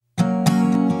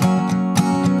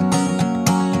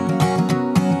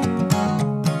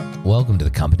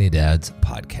Company of Dads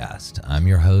podcast. I'm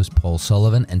your host, Paul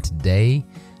Sullivan, and today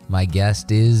my guest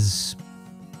is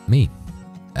me.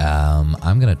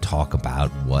 I'm going to talk about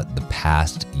what the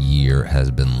past year has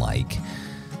been like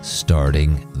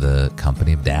starting the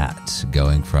Company of Dads,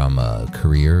 going from a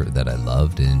career that I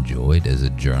loved and enjoyed as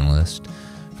a journalist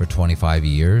for 25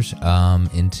 years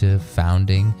into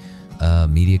founding a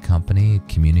media company,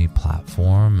 community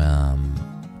platform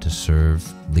to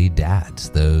serve lead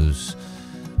dads, those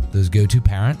go-to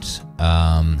parents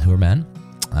who are men,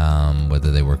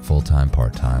 whether they work full-time,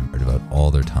 part-time, or devote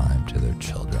all their time to their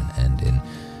children, and in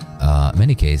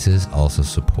many cases also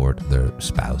support their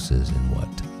spouses in what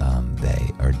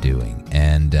they are doing.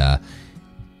 And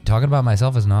talking about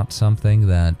myself is not something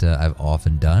that I've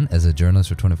often done. As a journalist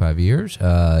for 25 years,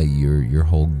 your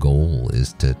whole goal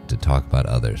is to talk about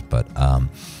others. But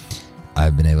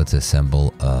I've been able to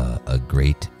assemble a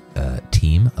great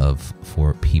team of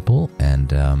 4 people,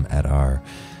 and at our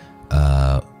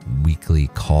weekly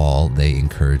call, they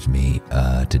encouraged me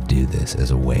to do this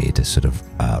as a way to sort of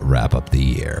wrap up the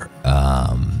year.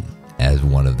 As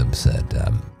one of them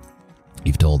said,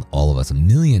 you've told all of us a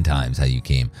million times how you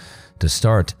came to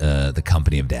start the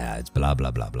Company of Dads, blah,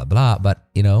 blah, blah, blah, blah. But,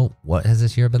 what has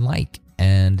this year been like?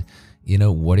 And,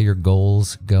 what are your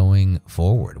goals going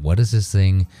forward? What is this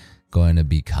thing going to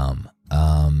become?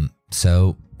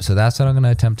 So that's what I'm going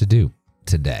to attempt to do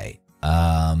today.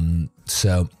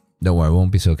 So don't worry, it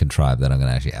won't be so contrived that I'm going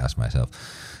to actually ask myself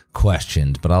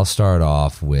questions, but I'll start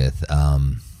off with, I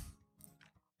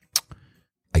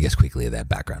guess quickly, that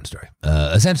background story.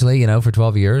 Essentially, for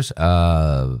 12 years,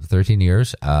 13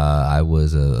 years, I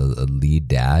was a lead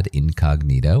dad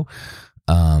incognito.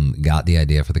 Got the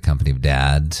idea for the Company of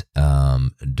Dads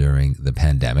during the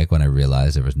pandemic when I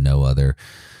realized there was no other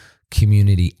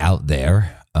community out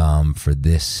there for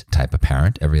this type of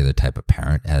parent. Every other type of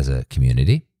parent has a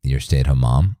community. You're a stay-at-home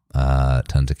mom,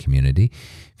 tons of community.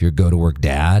 If you're a go-to-work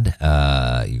dad,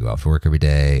 you go off to work every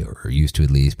day, or used to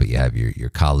at least, but you have your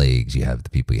colleagues, you have the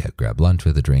people you have grab lunch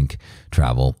with, a drink,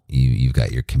 travel, you've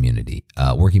got your community.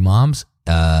 Working moms,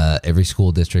 every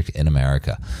school district in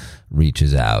America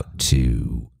reaches out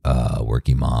to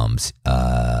working moms,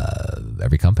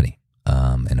 every company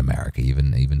in America,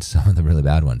 even some of the really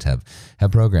bad ones have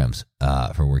programs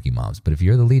for working moms. But if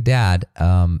you're the lead dad,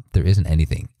 there isn't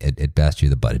anything. At best, you're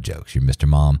the butt of jokes. You're Mr.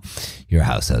 Mom, you're a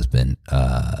house husband,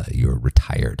 you're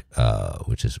retired,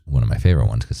 which is one of my favorite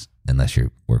ones, because unless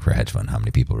you work for a hedge fund, how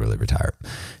many people really retire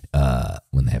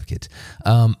when they have kids?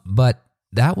 But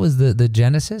that was the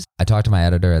genesis. I talked to my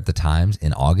editor at the Times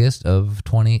in August of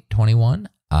 2021.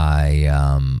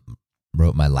 I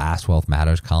wrote my last Wealth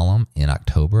Matters column in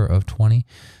October of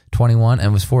 2021,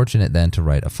 and was fortunate then to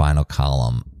write a final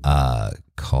column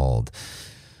called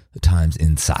The Times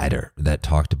Insider that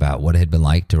talked about what it had been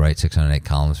like to write 608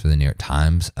 columns for the New York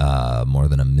Times, more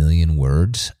than 1 million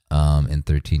words in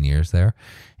 13 years there,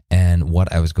 and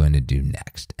what I was going to do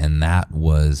next. And that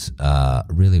was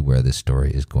really where this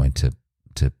story is going to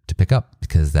pick up,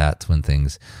 because that's when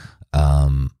things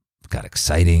got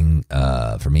exciting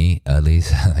for me, at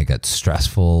least. They got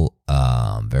stressful,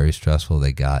 very stressful.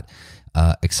 They got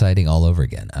exciting all over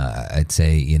again. I'd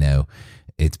say,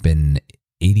 it's been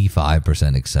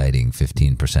 85% exciting,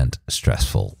 15%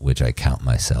 stressful, which I count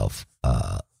myself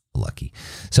lucky.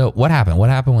 So what happened? What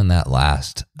happened when that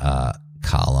last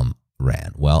column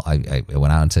ran? Well, I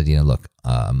went out and said, look,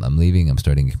 I'm leaving. I'm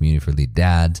starting a community for lead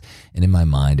dads. And in my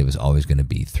mind, it was always going to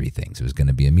be 3 things. It was going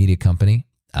to be a media company,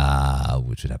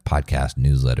 which would have podcasts,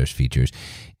 newsletters, features.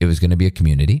 It was going to be a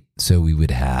community. So we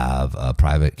would have a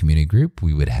private community group.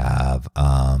 We would have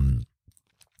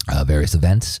various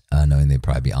events, knowing they'd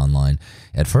probably be online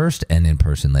at first and in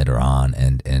person later on.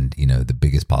 And the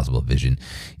biggest possible vision,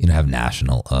 have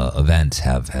national events,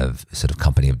 have sort of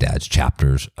Company of Dads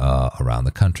chapters around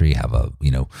the country, have a,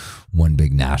 one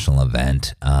big national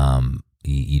event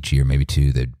each year, maybe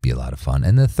 2. That'd be a lot of fun.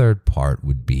 And the third part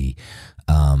would be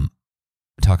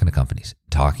talking to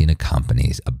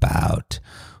companies about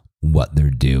what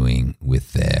they're doing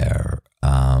with their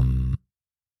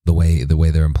the way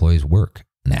their employees work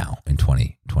now in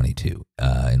 2022,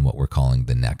 in what we're calling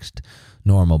the next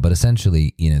normal. But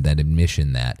essentially, that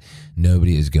admission that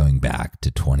nobody is going back to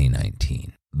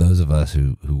 2019. Those of us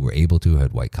who were able to,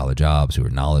 had white collar jobs, who were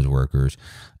knowledge workers,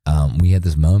 we had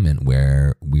this moment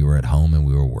where we were at home and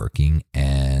we were working,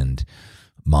 and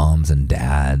moms and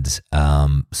dads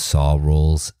saw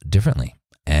roles differently,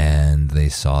 and they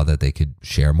saw that they could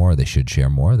share more, they should share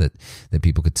more, that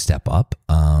people could step up,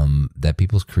 that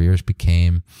people's careers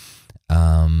became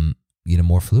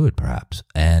more fluid perhaps,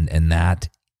 and that,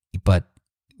 but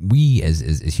we as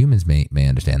humans may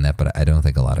understand that, but I don't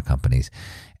think a lot of companies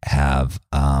have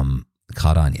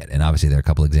caught on yet. And obviously there are a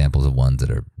couple examples of ones that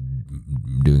are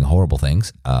doing horrible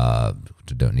things, which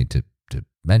I don't need to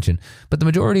mention, but the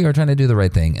majority are trying to do the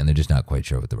right thing and they're just not quite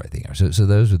sure what the right thing are. So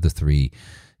those are the three,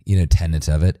 tenets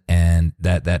of it. And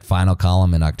that final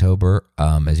column in October,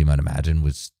 as you might imagine,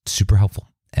 was super helpful,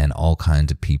 and all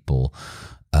kinds of people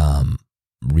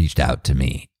reached out to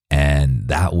me, and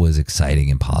that was exciting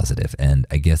and positive. And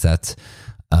I guess that's,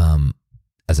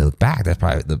 as I look back, that's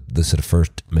probably the sort of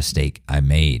first mistake I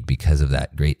made because of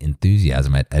that great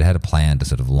enthusiasm. I'd had a plan to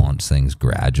sort of launch things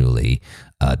gradually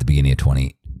at the beginning of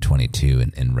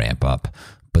 2022 and ramp up.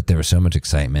 But there was so much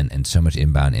excitement and so much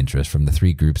inbound interest from the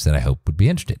three groups that I hope would be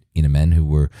interested. Men who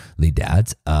were lead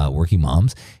dads, working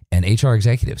moms, and HR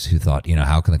executives who thought,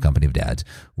 how can the company of dads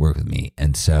work with me?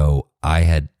 And so I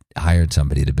had hired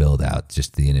somebody to build out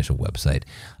just the initial website.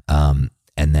 And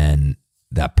then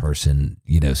that person,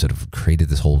 sort of created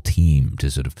this whole team to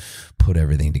sort of put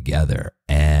everything together.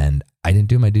 And I didn't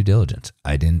do my due diligence.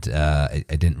 I didn't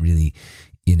really,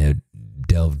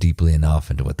 delve deeply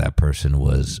enough into what that person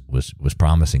was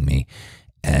promising me.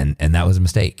 And that was a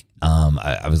mistake.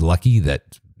 I was lucky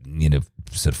that,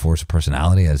 sort of force of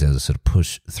personality as I was sort of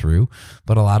push through,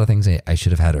 but a lot of things I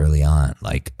should have had early on,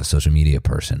 like a social media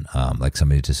person, like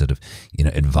somebody to sort of,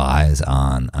 advise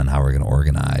on how we're going to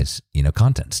organize,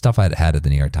 content, stuff I'd had at the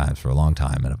New York Times for a long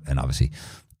time. And obviously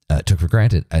took for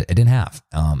granted I didn't have.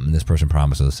 This person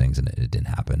promised those things and it didn't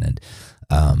happen.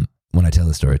 And, when I tell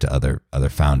the story to other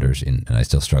founders, and I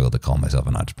still struggle to call myself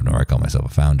an entrepreneur, I call myself a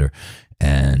founder,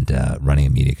 and running a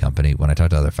media company. When I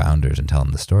talk to other founders and tell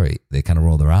them the story, they kind of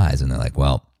roll their eyes and they're like,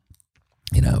 well,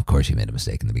 of course you made a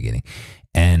mistake in the beginning.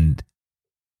 And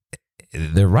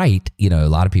they're right. A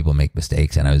lot of people make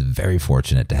mistakes, and I was very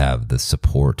fortunate to have the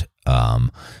support,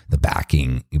 the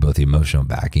backing, both the emotional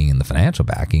backing and the financial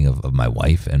backing of my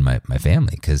wife and my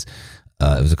family, because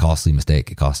it was a costly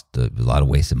mistake. It cost a lot of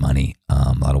wasted money,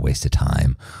 a lot of wasted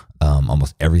time.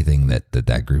 Almost everything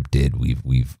that group did,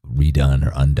 we've redone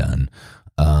or undone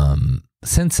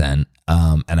since then.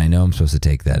 And I know I'm supposed to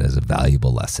take that as a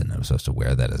valuable lesson. I'm supposed to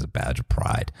wear that as a badge of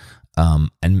pride.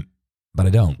 But I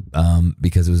don't,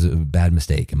 because it was a bad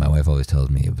mistake. And my wife always tells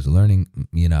me it was a learning,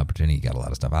 opportunity. You got a lot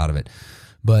of stuff out of it.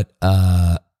 But,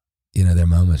 there are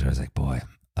moments where I was like, boy,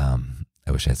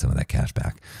 I wish I had some of that cash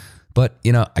back. But,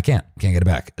 I can't get it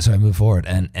back. So I moved forward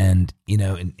and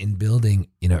in building,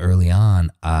 early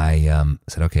on, I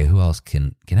said, okay, who else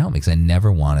can help me? Because I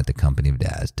never wanted the company of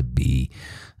dads to be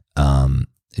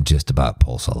just about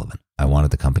Paul Sullivan. I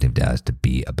wanted the company of dads to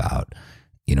be about,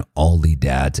 all lead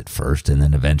dads at first, and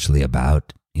then eventually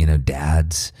about,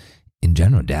 dads in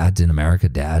general, dads in America,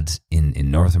 dads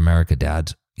in North America,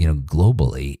 dads,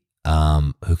 globally,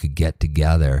 who could get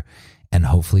together and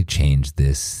hopefully change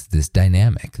this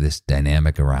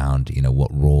dynamic around, what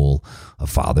role a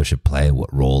father should play,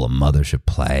 what role a mother should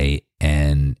play,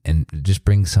 and just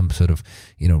bring some sort of,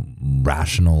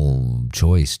 rational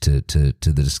choice to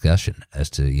the discussion as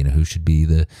to, who should be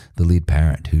the lead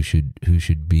parent, who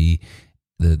should be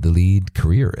the lead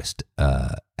careerist,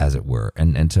 as it were.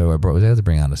 And so I was able to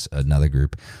bring on another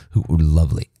group who were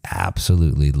lovely,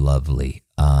 absolutely lovely,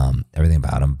 everything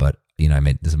about them. But,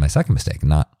 this is my second mistake,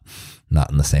 not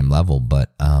in the same level,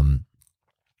 but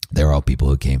they're all people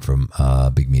who came from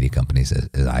big media companies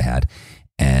as I had.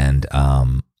 And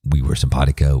we were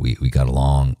simpatico. We got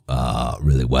along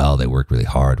really well. They worked really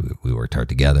hard. We worked hard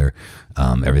together.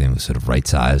 Everything was sort of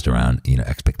right-sized around,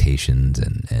 expectations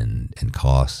and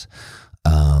costs.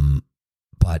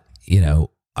 But,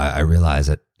 I realized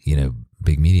that,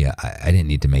 big media, I didn't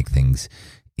need to make things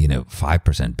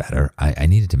 5% better. I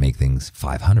needed to make things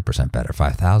 500% better,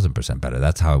 5,000% better.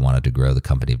 That's how I wanted to grow the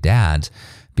company of dads,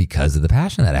 because of the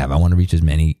passion that I have. I want to reach as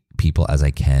many people as I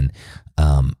can,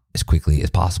 as quickly as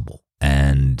possible.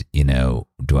 And,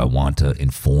 do I want to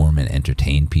inform and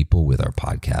entertain people with our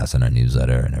podcast and our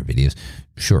newsletter and our videos?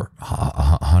 Sure,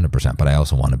 100%. But I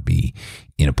also want to be,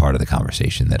 part of the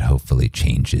conversation that hopefully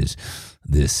changes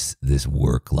this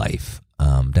work life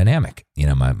dynamic.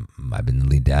 I've been the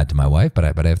lead dad to my wife, but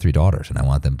I have 3 daughters, and I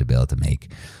want them to be able to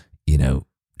make,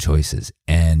 choices.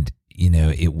 And,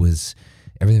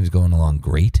 everything was going along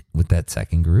great with that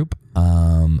second group.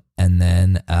 And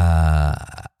then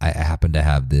I happened to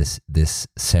have this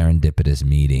serendipitous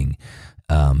meeting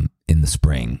in the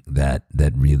spring that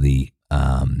really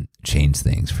changed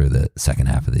things for the second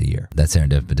half of the year. That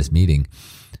serendipitous meeting,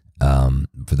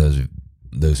 for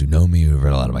those who know me, who've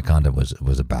read a lot of my content,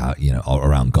 was about, all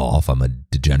around golf. I'm a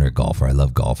degenerate golfer. I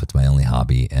love golf. It's my only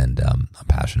hobby, and I'm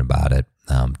passionate about it.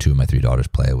 2 of my 3 daughters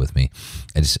play it with me.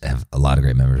 I just have a lot of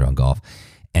great memories around golf.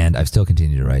 And I've still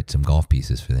continued to write some golf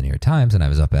pieces for the New York Times. And I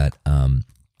was up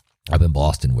in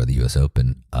Boston where the U.S.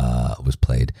 Open was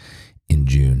played in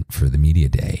June for the media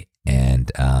day.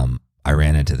 And I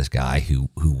ran into this guy who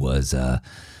was an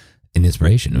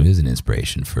inspiration, who is an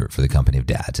inspiration for the company of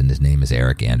dads. And his name is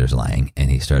Eric Anders Lang. And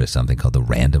he started something called the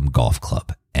Random Golf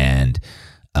Club. And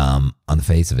on the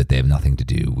face of it, they have nothing to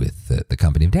do with the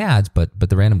company of dads, but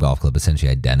the Random Golf Club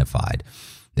essentially identified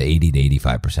the 80 to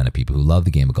 85% of people who love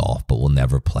the game of golf, but will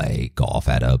never play golf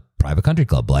at a private country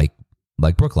club like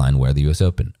Brookline, where the U.S.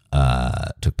 Open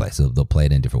took place. So they'll play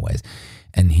it in different ways.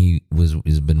 And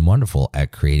has been wonderful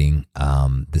at creating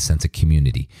the sense of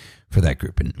community for that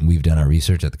group. And we've done our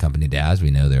research at the company of dads.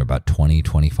 We know there are about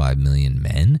 25 million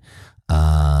men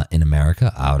in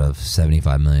America out of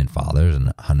 75 million fathers and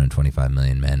 125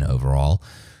 million men overall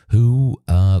who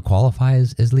qualify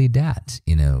as lead dads.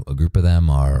 A group of them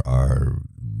are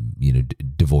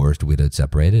divorced, widowed,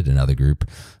 separated. Another group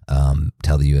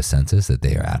tell the U.S. Census that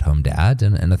they are at-home dads,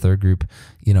 and a third group,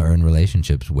 are in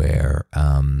relationships where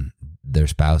their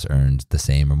spouse earns the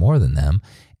same or more than them,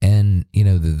 and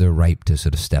they're ripe to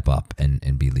sort of step up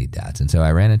and be lead dads. And so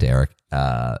I ran into Eric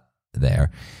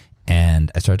there,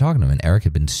 and I started talking to him. And Eric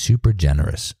had been super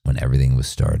generous when everything was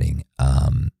starting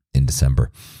in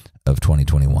December of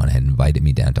 2021. Had invited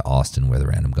me down to Austin, where the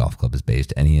Random Golf Club is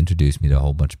based, and he introduced me to a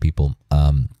whole bunch of people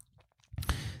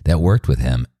that worked with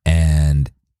him,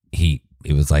 and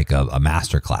it was like a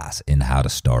master class in how to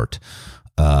start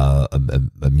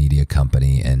a media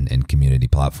company and community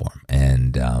platform.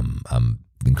 And I'm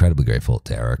incredibly grateful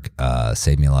to Eric.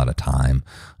 Saved me a lot of time,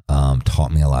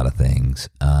 taught me a lot of things.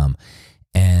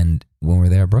 And when we were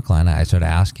there at Brookline, I started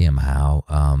asking him how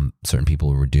certain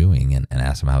people were doing, and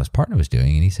asked him how his partner was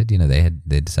doing. And he said,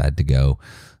 they decided to go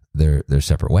their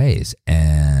separate ways.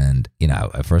 And,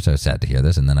 at first I was sad to hear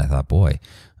this. And then I thought, boy,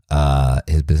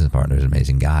 his business partner is an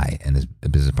amazing guy. And his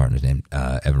business partner is named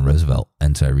Evan Roosevelt.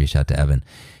 And so I reached out to Evan,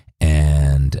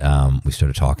 and we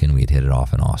started talking. We had hit it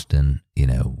off in Austin,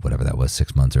 whatever that was,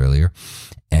 6 months earlier.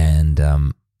 And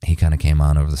he kind of came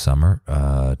on over the summer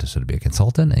to sort of be a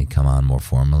consultant, and he come on more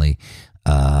formally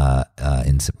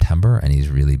in September. And he's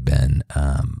really been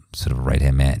sort of a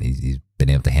right-hand man. He's been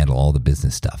able to handle all the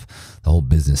business stuff, the whole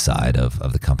business side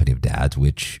of the company of dads,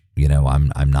 which,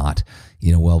 I'm not,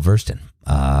 well-versed in.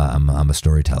 I'm a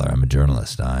storyteller. I'm a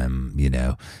journalist. I'm,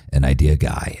 an idea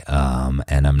guy.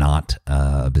 And I'm not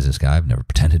a business guy. I've never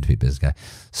pretended to be a business guy.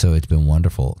 So it's been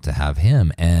wonderful to have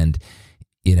him. And,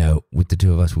 with the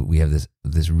two of us, we have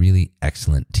this really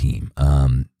excellent team.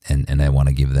 And I want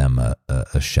to give them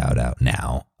a shout out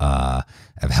now.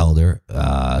 I've Helder,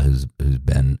 who's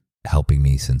been helping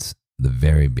me since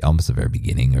almost the very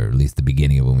beginning, or at least the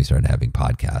beginning of when we started having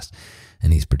podcasts.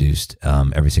 And he's produced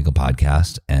every single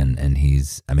podcast, and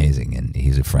he's amazing, and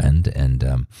he's a friend,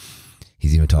 and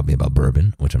he's even taught me about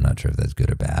bourbon, which I'm not sure if that's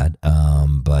good or bad,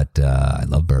 but I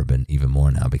love bourbon even more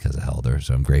now because of Helder,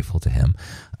 so I'm grateful to him.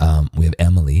 We have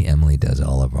Emily. Emily does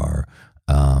all of our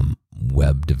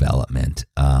web development,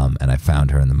 and I found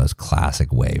her in the most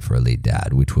classic way for a lead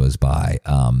dad, which was by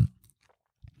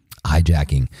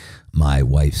hijacking my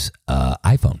wife's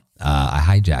iPhone. I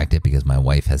hijacked it because my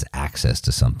wife has access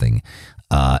to something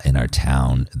in our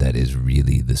town that is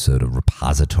really the sort of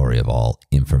repository of all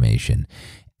information.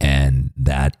 And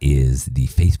that is the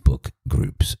Facebook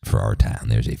groups for our town.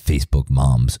 There's a Facebook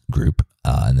moms group,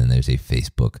 and then there's a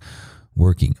Facebook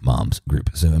working moms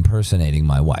group. So impersonating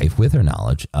my wife with her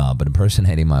knowledge, but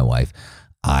impersonating my wife,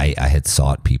 I had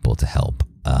sought people to help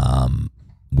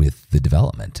with the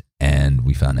development. And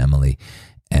we found Emily,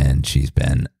 and she's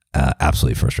been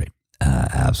absolutely first rate.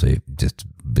 Absolutely just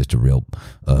a real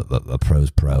a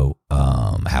pro's pro,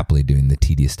 happily doing the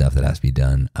tedious stuff that has to be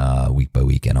done week by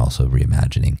week, and also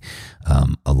reimagining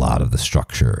a lot of the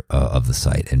structure of the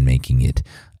site and making it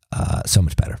so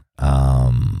much better,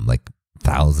 like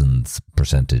thousands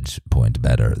percentage point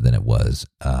better than it was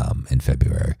in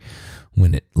February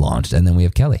when it launched. And then we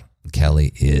have Kelly.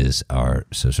 Kelly is our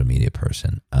social media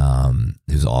person,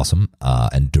 who's awesome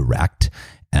and direct.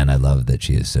 And I love that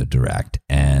she is so direct.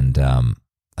 And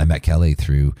I met Kelly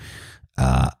through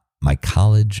my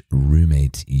college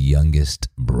roommate's youngest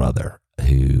brother,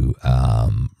 who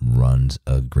runs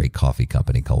a great coffee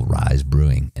company called Rise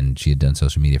Brewing. And she had done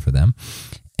social media for them.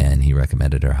 And he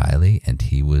recommended her highly. And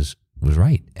he was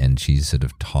right. And she sort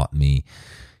of taught me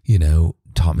to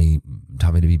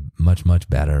be much, much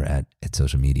better at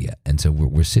social media. And so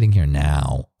we're sitting here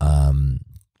now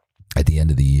at the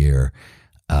end of the year,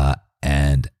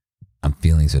 and I'm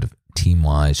feeling sort of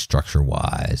team-wise,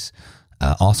 structure-wise,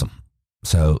 awesome.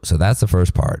 So that's the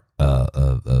first part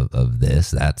of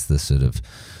this. That's the sort of,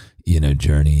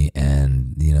 journey.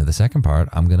 And, the second part,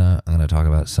 I'm going to talk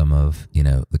about some of,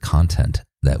 the content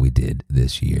that we did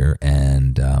this year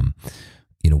and,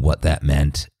 what that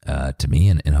meant to me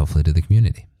and hopefully to the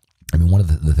community. I mean, one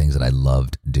of the things that I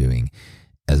loved doing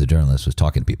as a journalist was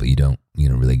talking to people. You don't,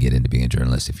 really get into being a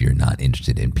journalist if you're not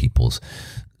interested in people's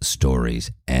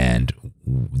stories. And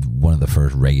one of the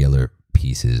first regular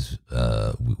pieces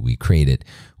we created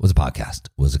was a podcast,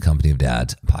 was a Company of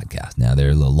Dads podcast. Now,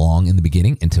 they're a little long in the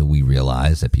beginning until we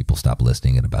realized that people stopped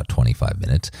listening at about 25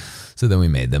 minutes. So then we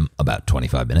made them about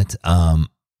 25 minutes.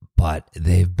 But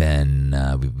they've been,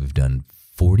 we've done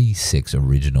 46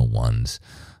 original ones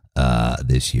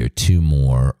this year, 2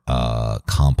 more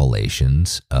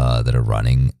compilations that are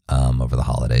running over the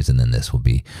holidays, and then this will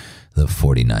be the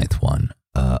 49th one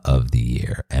of the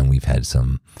year. And we've had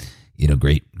some,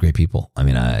 great people. I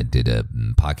mean, I did a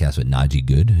podcast with Najee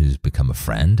Good, who's become a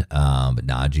friend, but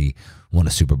Najee won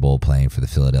a Super Bowl playing for the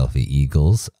Philadelphia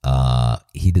Eagles.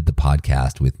 He did the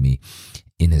podcast with me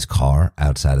in his car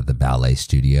outside of the ballet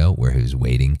studio where he was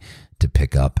waiting to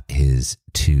pick up his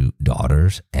 2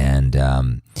 daughters,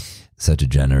 and such a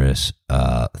generous,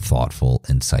 thoughtful,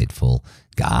 insightful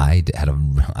guy. Had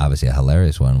obviously a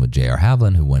hilarious one with J.R.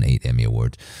 Havlin, who won 8 Emmy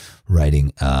Awards,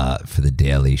 writing for The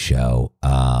Daily Show,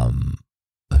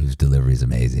 whose delivery is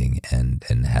amazing and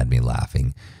had me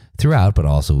laughing throughout, but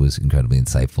also was incredibly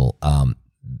insightful.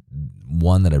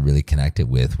 One that I really connected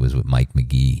with was with Mike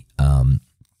McGee.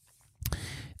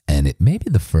 And it may be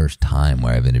the first time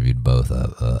where I've interviewed both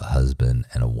a husband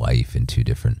and a wife in 2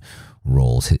 different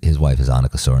roles. His wife is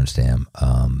Annika Sorenstam,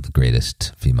 the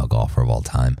greatest female golfer of all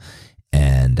time.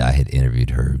 And I had interviewed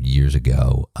her years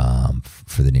ago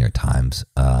for the New York Times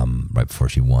right before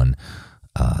she won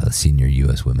the senior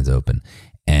U.S. Women's Open.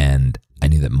 And I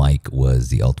knew that Mike was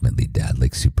the ultimate lead dad,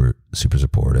 like super, super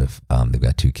supportive. They've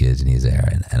got 2 kids and he's there.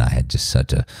 And I had just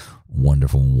such a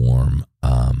wonderful, warm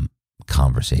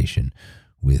conversation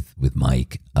with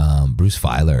Mike. Bruce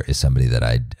Feiler is somebody that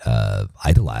I'd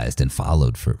idolized and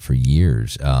followed for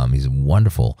years. He's a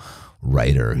wonderful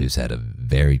writer who's had a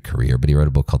varied career, but he wrote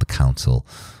a book called The Council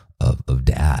of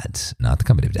Dads, not the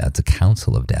Company of Dads, The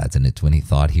Council of Dads. And it's when he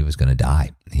thought he was going to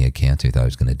die. He had cancer, he thought he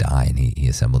was going to die, and he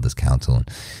assembled this council.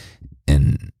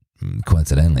 And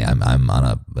coincidentally, I'm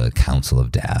on a council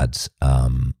of dads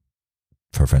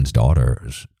for a friend's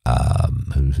daughters,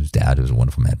 whose dad, who was a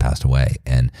wonderful man, passed away.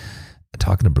 And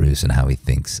talking to Bruce and how he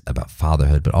thinks about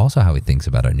fatherhood, but also how he thinks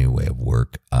about our new way of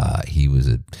work. He was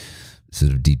a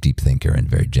sort of deep thinker and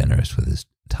very generous with his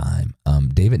time.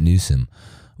 David Newsom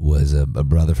was a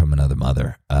brother from another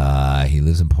mother. He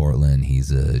lives in Portland.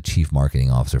 He's a chief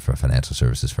marketing officer for a financial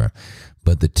services firm.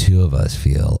 But the 2 of us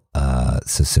feel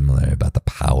so similar about the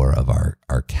power of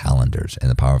our calendars and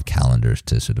the power of calendars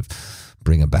to sort of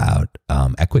bring about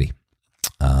equity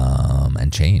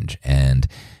and change. And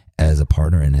as a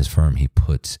partner in his firm, he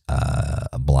puts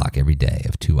a block every day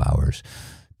of 2 hours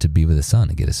to be with his son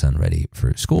and get his son ready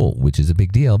for school, which is a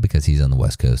big deal because he's on the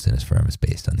West Coast and his firm is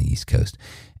based on the East Coast.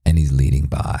 And he's leading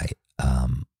by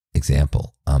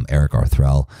example. Eric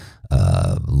Arthrell,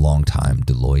 longtime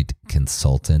Deloitte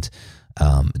consultant,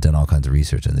 done all kinds of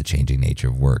research on the changing nature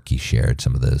of work. He shared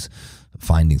some of those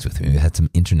findings with me. We had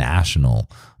some international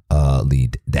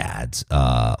lead dads.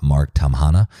 Mark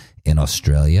Tamhana in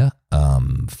Australia,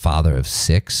 father of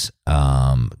 6,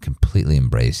 completely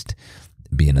embraced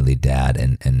being a lead dad,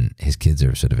 and his kids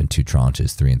are sort of in 2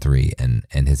 tranches, 3 and 3,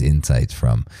 and his insights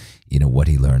from, what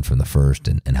he learned from the first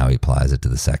and how he applies it to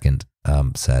the second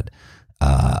set,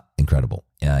 incredible.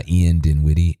 Ian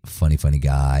Dinwiddie, funny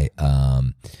guy,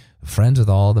 friends with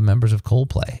all the members of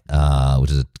Coldplay,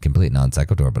 which is a complete non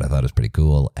sequitur, but I thought it was pretty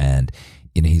cool. And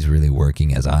he's really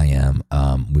working, as I am,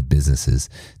 with businesses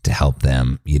to help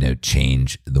them,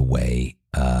 change the way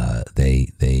they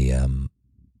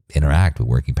interact with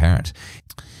working parents.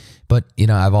 But,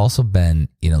 I've also been,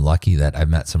 lucky that I've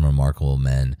met some remarkable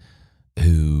men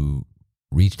who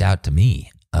reached out to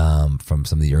me from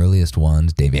some of the earliest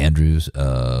ones. Dave Andrews,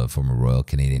 former Royal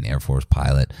Canadian Air Force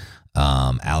pilot.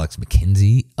 Alex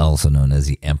McKenzie, also known as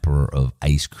the Emperor of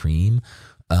Ice Cream.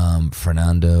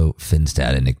 Fernando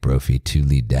Finstad and Nick Brophy, 2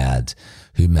 lead dads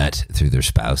who met through their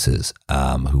spouses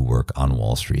who work on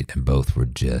Wall Street, and both were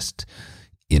just,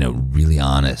 really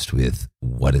honest with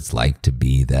what it's like to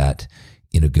be that,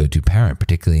 go-to parent,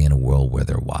 particularly in a world where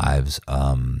their wives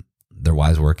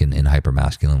work in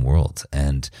hyper-masculine worlds.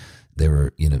 And they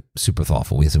were, super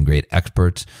thoughtful. We had some great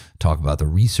experts talk about the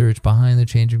research behind the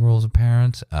changing roles of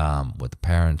parents, what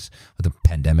the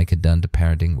pandemic had done to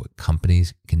parenting, what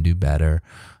companies can do better.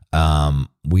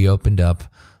 We opened up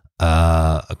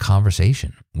a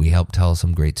conversation. We helped tell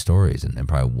some great stories. And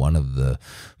probably one of the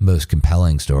most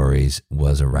compelling stories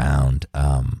was around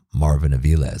Marvin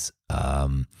Aviles,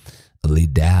 a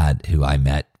lead dad who I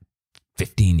met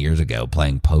 15 years ago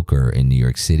playing poker in New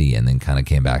York City, and then kind of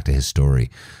came back to his story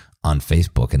on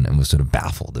Facebook and was sort of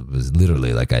baffled. It was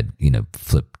literally like I'd,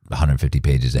 flipped 150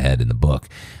 pages ahead in the book.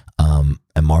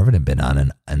 And Marvin had been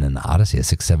on an odyssey, a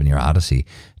 6-7 year odyssey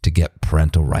to get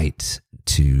parental rights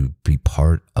to be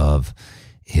part of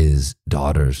his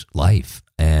daughter's life.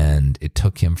 And it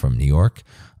took him from New York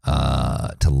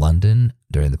to London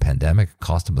during the pandemic. It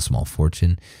cost him a small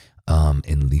fortune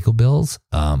in legal bills,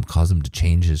 caused him to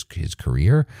change his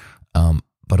career.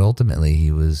 But ultimately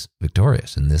he was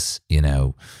victorious. And this,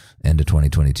 end of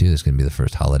 2022, this is going to be the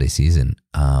first holiday season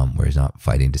where he's not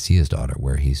fighting to see his daughter,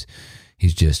 where he's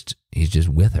just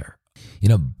with her.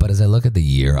 But as I look at the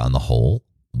year on the whole,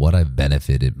 what I've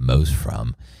benefited most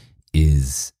from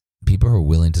is people who are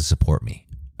willing to support me.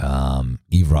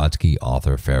 Eve Rodsky,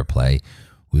 author of Fair Play,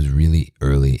 was really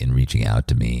early in reaching out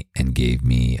to me and gave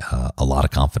me a lot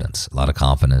of confidence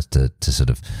to sort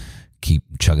of keep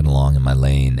chugging along in my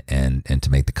lane and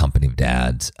to make the Company of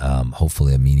Dads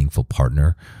hopefully a meaningful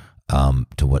partner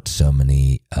to what so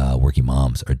many working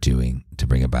moms are doing to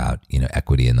bring about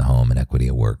equity in the home and equity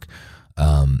at work.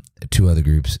 Two other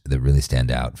groups that really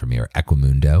stand out for me are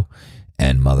Equimundo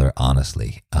and Mother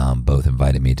Honestly. Both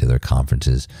invited me to their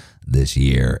conferences this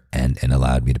year and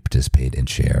allowed me to participate and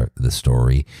share the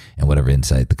story and whatever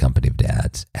insight the Company of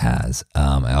Dads has.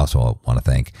 I also want to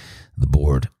thank the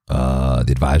board, the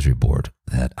advisory board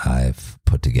that I've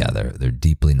put together. They're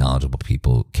deeply knowledgeable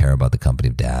people, care about the Company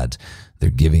of Dads. They're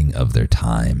giving of their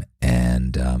time,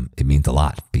 and it means a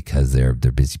lot because they're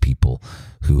busy people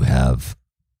who have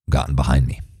gotten behind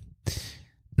me.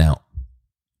 Now,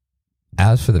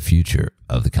 as for the future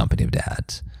of the Company of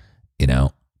Dads,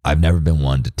 I've never been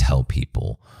one to tell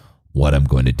people what I'm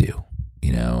going to do.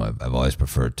 I've always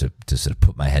preferred to sort of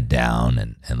put my head down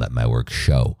and let my work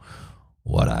show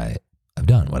what I've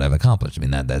done, what I've accomplished. I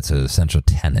mean, that's an essential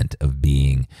tenet of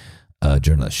being a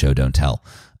journalist, show, don't tell.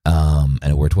 And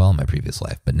it worked well in my previous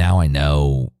life. But now I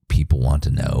know people want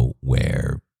to know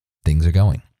where things are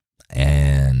going.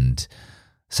 And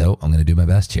so I'm going to do my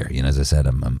best here. As I said,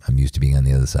 I'm used to being on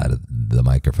the other side of the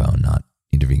microphone, not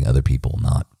interviewing other people,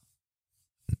 not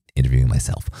interviewing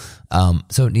myself.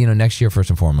 So next year, first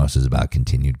and foremost, is about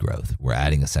continued growth. We're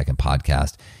adding a second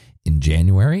podcast in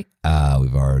January.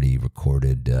 We've already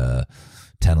recorded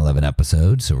 10, 11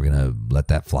 episodes, so we're going to let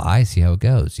that fly, see how it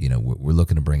goes. We're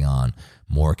looking to bring on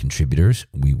more contributors.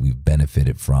 We've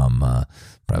benefited from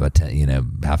probably about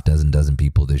 10, half dozen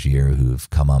people this year who've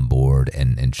come on board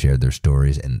and shared their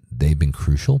stories, and they've been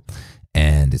crucial.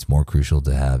 And it's more crucial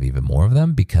to have even more of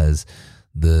them because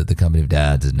the Company of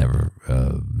Dads is never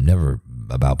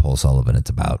about Paul Sullivan.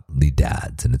 It's about lead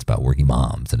dads, and it's about working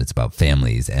moms, and it's about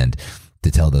families. And to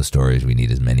tell those stories, we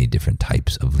need as many different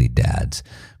types of lead dads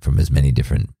from as many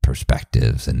different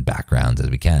perspectives and backgrounds as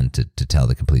we can to tell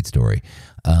the complete story.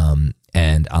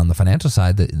 And on the financial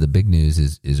side, the big news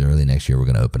is early next year, we're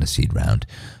going to open a seed round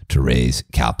to raise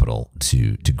capital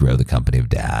to grow the Company of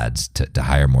Dads, to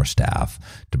hire more staff,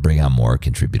 to bring on more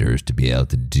contributors, to be able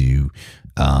to do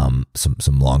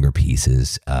some longer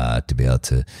pieces, to be able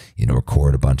to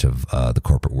record a bunch of the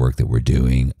corporate work that we're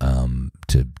doing,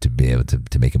 to be able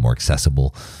to make it more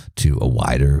accessible to a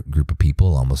wider group of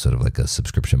people, almost sort of like a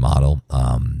subscription model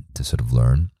to sort of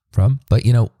learn from. But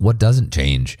what doesn't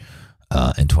change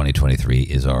in 2023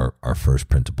 is our first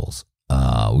principles.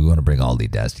 We want to bring all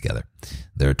lead dads together.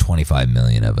 There are 25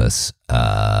 million of us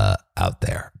out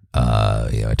there.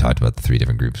 I talked about the three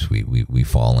different groups we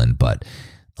fall in, but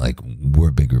we're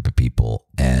a big group of people,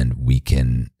 and we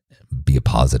can be a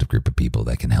positive group of people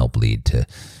that can help lead to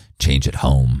change at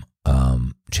home,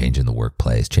 change in the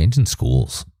workplace, change in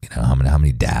schools. How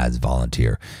many dads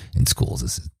volunteer in schools?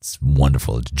 It's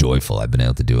wonderful. It's joyful. I've been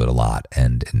able to do it a lot,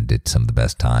 and it's some of the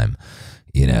best time,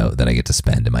 that I get to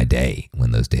spend in my day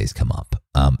when those days come up.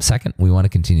 Second, we want to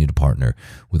continue to partner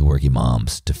with working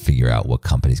moms to figure out what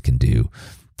companies can do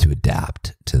to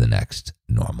adapt to the next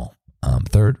normal.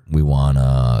 Third, we want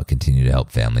to continue to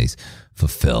help families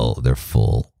fulfill their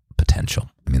full potential.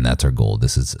 I mean, that's our goal.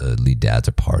 This is lead dads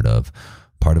are part of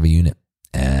a unit,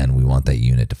 and we want that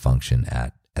unit to function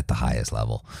at the highest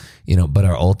level. But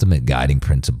our ultimate guiding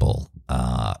principle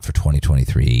for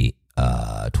 2023,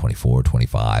 24,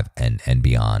 25, and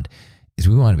beyond is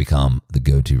we want to become the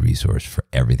go-to resource for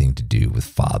everything to do with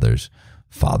fathers,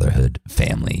 fatherhood,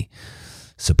 family,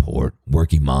 support,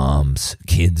 working moms,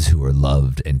 kids who are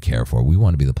loved and cared for. We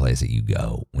want to be the place that you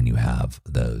go when you have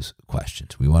those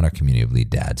questions. We want our community of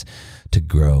lead dads to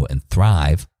grow and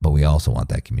thrive, but we also want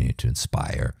that community to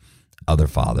inspire other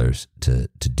fathers to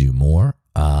do more,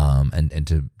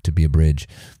 and to be a bridge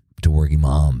to working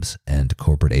moms and to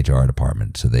corporate HR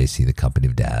departments, so they see the company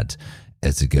of dads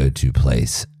as a go-to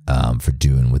place for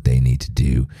doing what they need to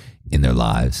do in their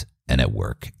lives and at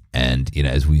work. And,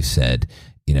 as we've said,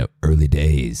 early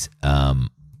days,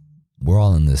 we're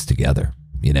all in this together.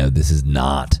 This is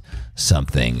not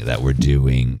something that we're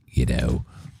doing,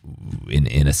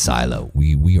 in a silo.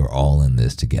 We are all in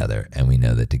this together, and we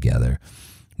know that together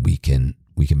we can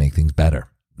make things better.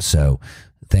 So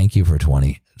thank you for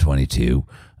 2022.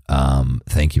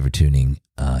 Thank you for tuning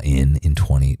in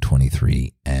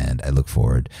 2023, and I look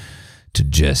forward to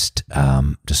just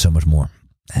so much more,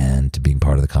 and to being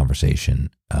part of the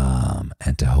conversation,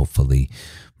 and to hopefully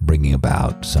bringing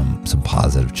about some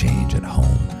positive change at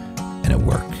home and at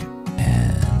work.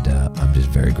 And I'm just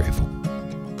very grateful.